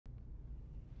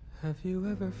Have you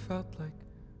ever felt like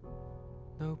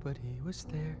nobody was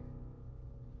there?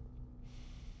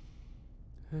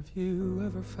 Have you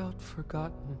ever felt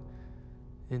forgotten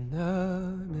in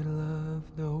the middle of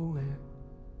nowhere?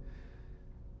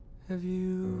 Have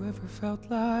you ever felt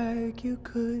like you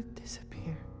could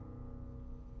disappear?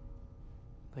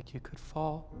 Like you could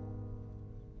fall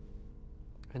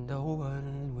and no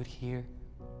one would hear?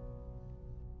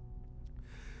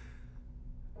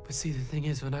 But see, the thing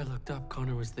is, when I looked up,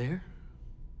 Connor was there.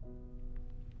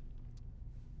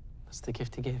 That's the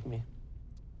gift he gave me.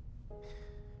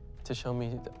 To show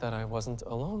me that I wasn't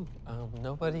alone.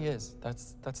 Nobody is.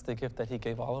 That's the gift that he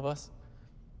gave all of us.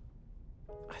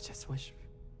 I just wish...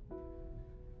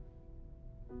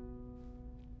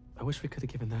 I wish we could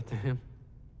have given that to him.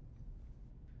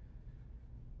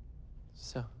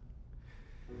 So,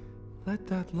 let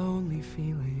that lonely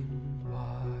feeling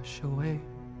wash away.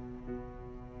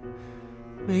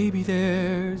 Maybe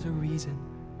there's a reason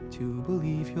to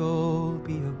believe you'll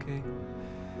be okay.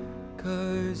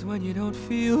 'Cause when you don't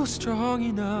feel strong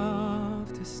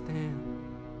enough to stand,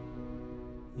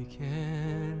 you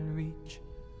can reach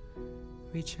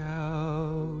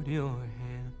out your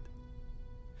hand.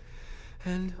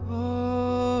 And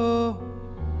oh,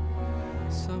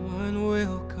 someone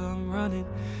will come running,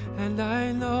 and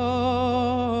I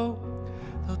know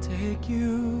they'll take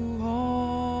you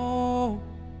home.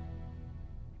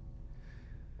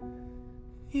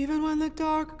 Even when the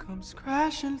dark comes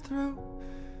crashing through,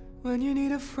 when you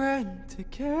need a friend to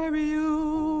carry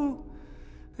you,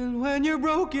 and when you're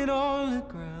broken on the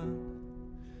ground,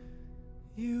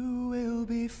 you will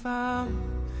be found.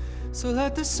 So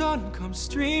let the sun come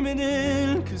streaming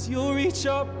in, 'cause you'll reach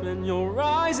up and you'll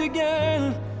rise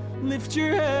again. Lift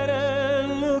your head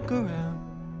and look around.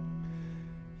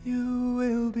 You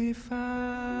will be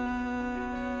found.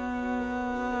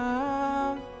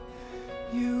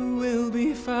 You will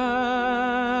be found.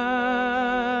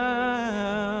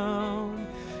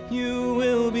 You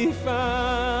will be found.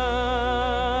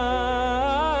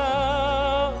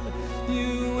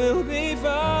 You will be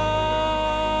found.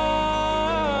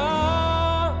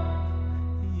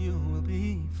 You will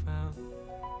be found.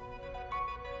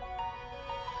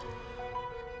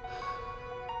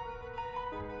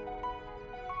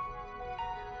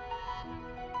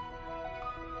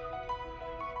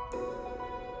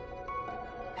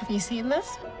 Have you seen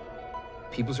this?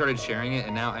 People started sharing it,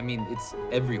 and now, I mean, it's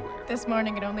everywhere. This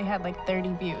morning it only had like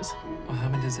 30 views. Well, how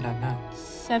many does it have now?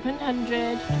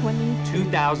 720.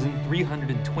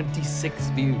 2,326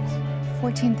 views.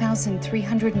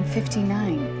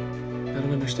 14,359. I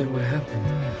don't understand what happened.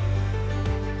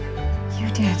 You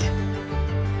did.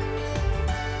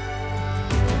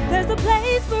 There's a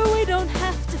place where we don't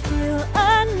have to feel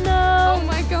unknown. Oh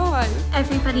my god.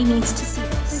 Everybody needs to see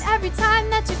this. And every time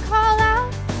that you call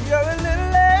out, you're a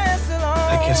little less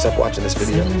alone. I can't stop watching this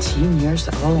video. 17 years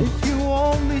old. If you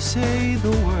only say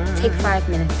the word, Take 5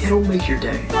 minutes. It'll make your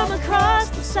day. From across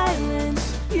the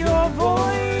silence, your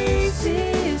voice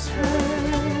is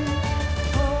heard.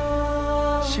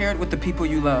 Oh. Share it with the people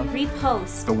you love.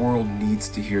 Repost. The world needs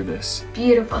to hear this.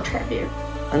 Beautiful tribute.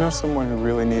 I know someone who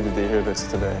really needed to hear this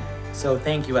today. So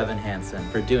thank you, Evan Hansen,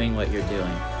 for doing what you're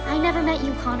doing. I never met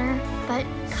you, Connor, but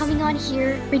coming on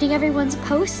here, reading everyone's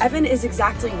posts... Evan is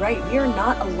exactly right. We are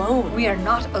not alone. We are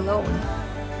not alone.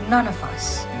 None of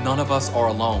us. None of us are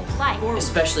alone. Like.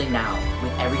 Especially now,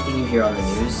 with everything you hear on the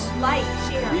news. Like.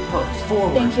 Share. Repost.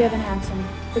 Forward. Thank you, Evan Hansen,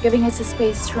 for giving us a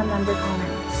space to remember Connor.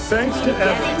 Thanks to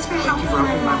Evan. Thanks for helping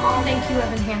my mom. Thank you,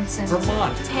 Evan Hansen.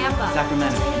 Vermont. Tampa.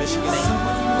 Sacramento. Michigan.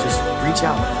 Just reach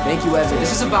out. Thank you, Evan.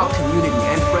 This is about community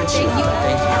and friendship. Thank you.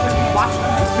 Thank you, Evan. Watching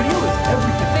this video is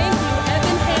everything. Thank you,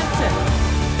 Evan Hansen.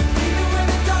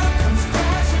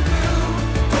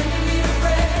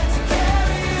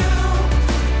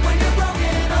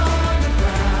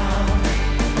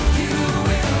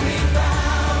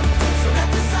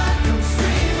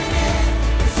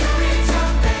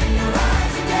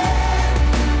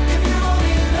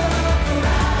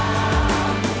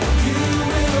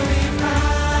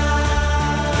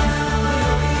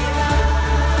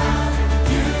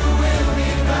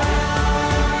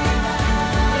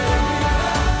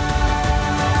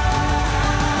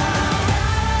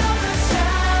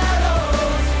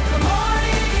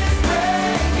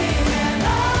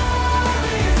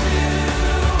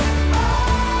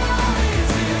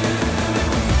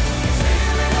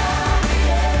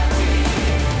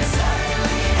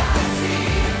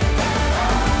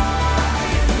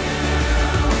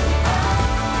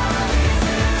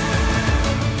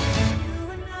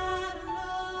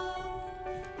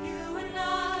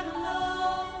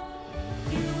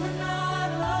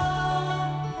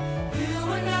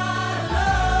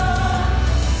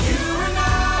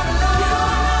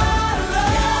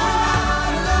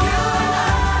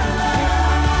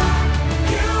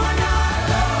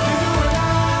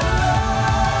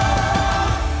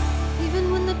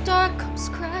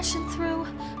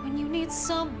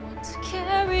 someone to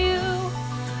carry